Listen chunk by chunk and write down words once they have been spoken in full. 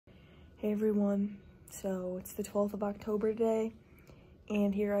Hey everyone, so it's the 12th of October today,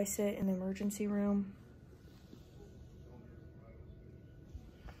 and here I sit in the emergency room.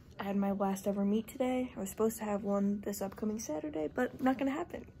 I had my last ever meet today. I was supposed to have one this upcoming Saturday, but not gonna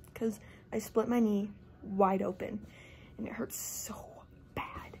happen because I split my knee wide open and it hurts so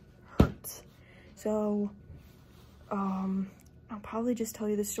bad. Hurts. So, I'll probably just tell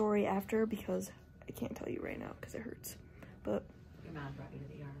you the story after because I can't tell you right now because it hurts. But your mom brought you to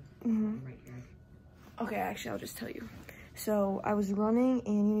the yard. Right here. Okay, actually, I'll just tell you. So I was running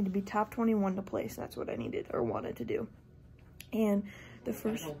and you need to be top 21 to place. That's what I needed or wanted to do. And the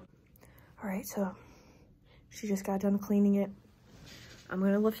first, all right, so she just got done cleaning it. I'm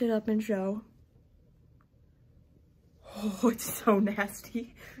gonna lift it up and show. Oh, it's so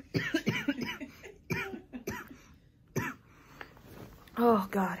nasty. Oh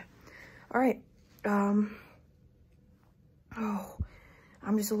God. All right. Oh,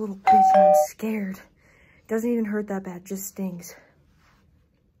 I'm just a little busy. I'm scared. Doesn't even hurt that bad, just stings.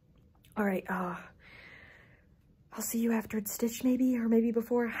 All right, I'll see you after it's stitched maybe, or maybe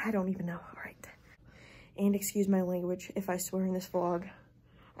before, I don't even know. All right. And excuse my language if I swear in this vlog,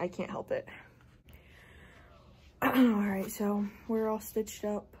 I can't help it. All right, so we're all stitched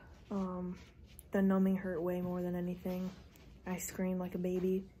up. The numbing hurt way more than anything. I screamed like a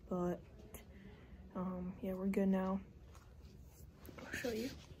baby, but yeah, we're good now. I'll show you.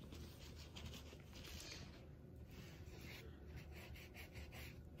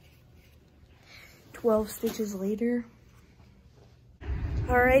 "12 stitches later.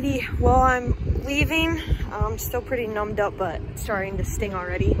 Alrighty, well, I'm leaving. I'm still pretty numbed up, but it's starting to sting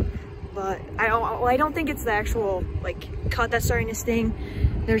already. But I don't think it's the actual like cut that's starting to sting.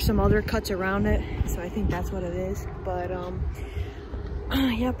 There's some other cuts around it, so I think that's what it is. But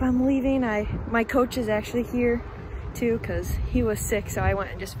yep, I'm leaving. My coach is actually here too because he was sick, so I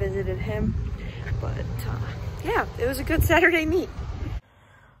went and just visited him. But yeah, it was a good Saturday meet.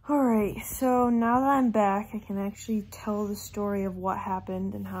 All right, so now that I'm back, I can actually tell the story of what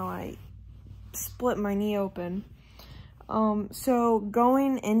happened and how I split my knee open. So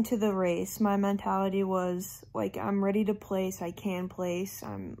going into the race, my mentality was like, I'm ready to place, I can place,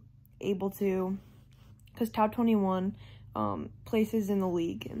 I'm able to, because top 21 places in the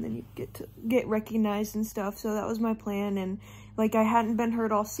league, and then you get recognized and stuff. So that was my plan, and like I hadn't been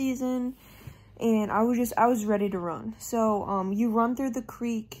hurt all season. And I was ready to run. So you run through the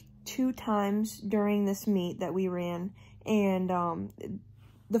creek 2 times during this meet that we ran. And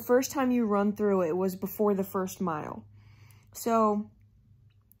the first time you run through it was before the first mile. So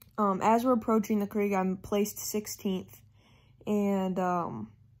as we're approaching the creek, I'm placed 16th. And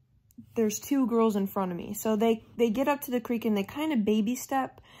there's 2 girls in front of me. So they get up to the creek and they kind of baby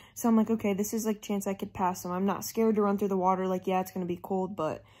step. So I'm like, okay, this is like a chance I could pass them. I'm not scared to run through the water. Like, yeah, it's going to be cold,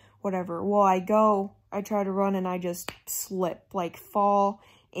 but whatever. Well, I try to run and I just slip, like fall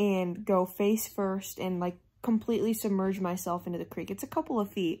and go face first and like completely submerge myself into the creek. It's a couple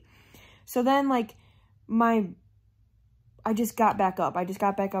of feet. So then like I just got back up. I just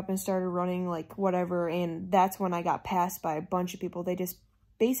got back up and started running like whatever. And that's when I got passed by a bunch of people. They just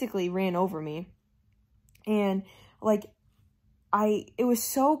basically ran over me. And like it was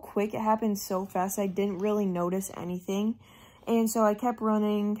so quick. It happened so fast. I didn't really notice anything. And so I kept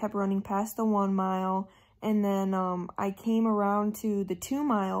running past the 1 mile. And then I came around to the 2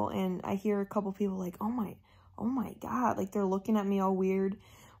 mile and I hear a couple people like, oh my God, like they're looking at me all weird.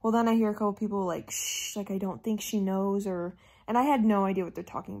 Well, then I hear a couple people like, shh, like I don't think she knows, and I had no idea what they're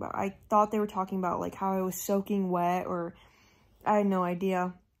talking about. I thought they were talking about like how I was soaking wet, or I had no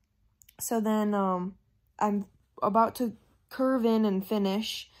idea. So then I'm about to curve in and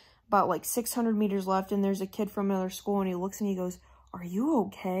finish. About like 600 meters left, and there's a kid from another school, and he looks and he goes, "Are you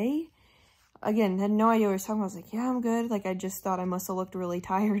okay?" Again, had no idea what he was talking about. I was like, "Yeah, I'm good." Like, I just thought I must have looked really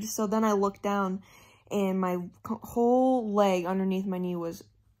tired. So then I looked down, and my whole leg underneath my knee was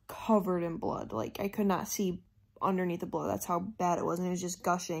covered in blood. Like, I could not see underneath the blood. That's how bad it was, and it was just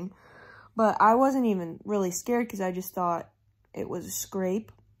gushing. But I wasn't even really scared because I just thought it was a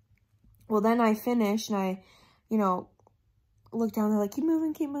scrape. Well, then I finished, and I, looked down, they're like, keep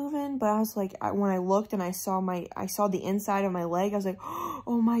moving. But I was like, when I looked and I saw the inside of my leg, I was like,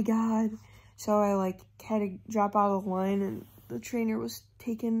 oh my God. So I like had to drop out of the line, and the trainer was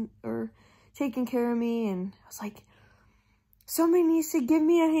taking care of me, and I was like, somebody needs to give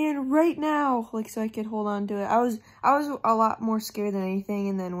me a hand right now, like so I could hold on to it. I was a lot more scared than anything.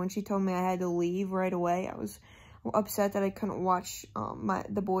 And then when she told me I had to leave right away, I was upset that I couldn't watch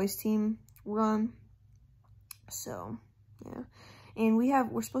the boys team run. So yeah, and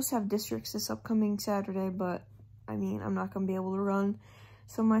we're supposed to have districts this upcoming Saturday, but I mean, I'm not gonna be able to run.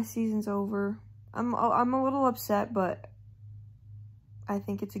 So my season's over. I'm a little upset, but I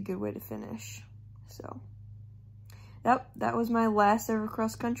think it's a good way to finish. So, yep, that was my last ever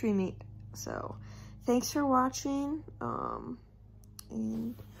cross country meet. So, thanks for watching.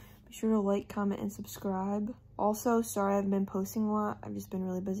 And be sure to like, comment, and subscribe. Also, sorry I haven't been posting a lot. I've just been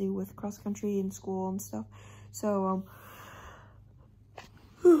really busy with cross country and school and stuff. So,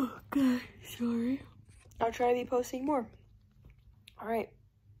 oh god, sorry. I'll try to be posting more. Alright,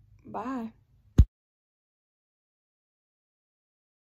 bye.